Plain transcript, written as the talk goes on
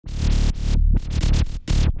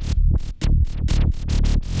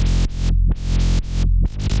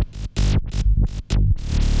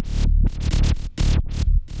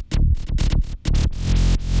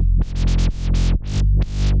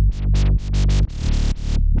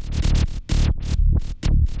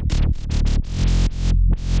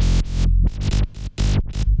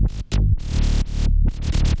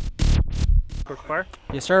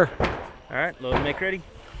Yes, sir. All right, load and make ready.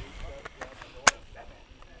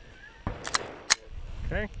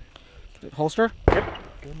 Okay. Good holster? Yep.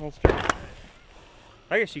 Good holster.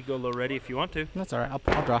 I guess you can go low ready if you want to. That's all right.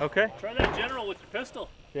 I'll draw. Okay. Try that general with your pistol.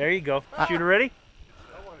 There you go. Shooter ready?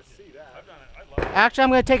 I want to see that. I've done it. I love it. Actually, I'm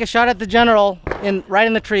going to take a shot at the general right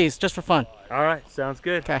in the trees, just for fun. All right, sounds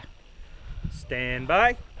good. Okay. Stand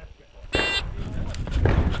by.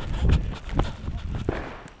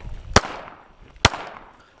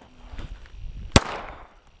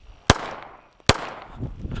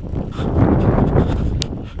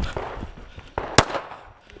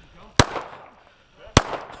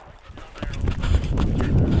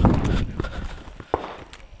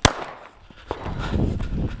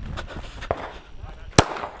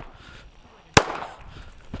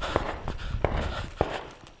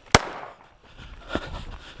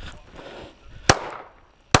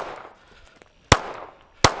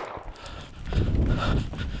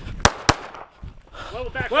 Whoa,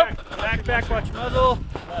 back, Whoop. back. Watch your muzzle.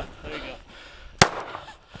 Left. There you go.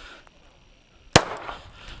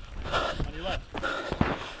 On your left.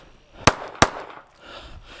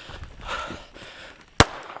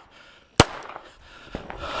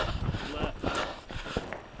 Left.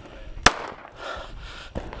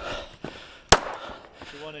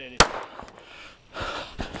 180.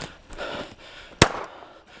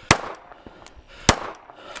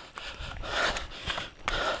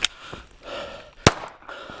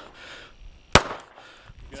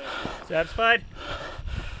 Satisfied?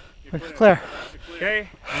 Clear. Okay,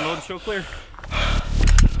 unload and show clear.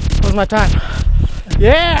 What's my time?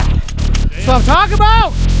 Yeah! That's what I'm talking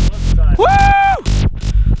about! Woo!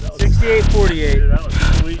 68:48. That was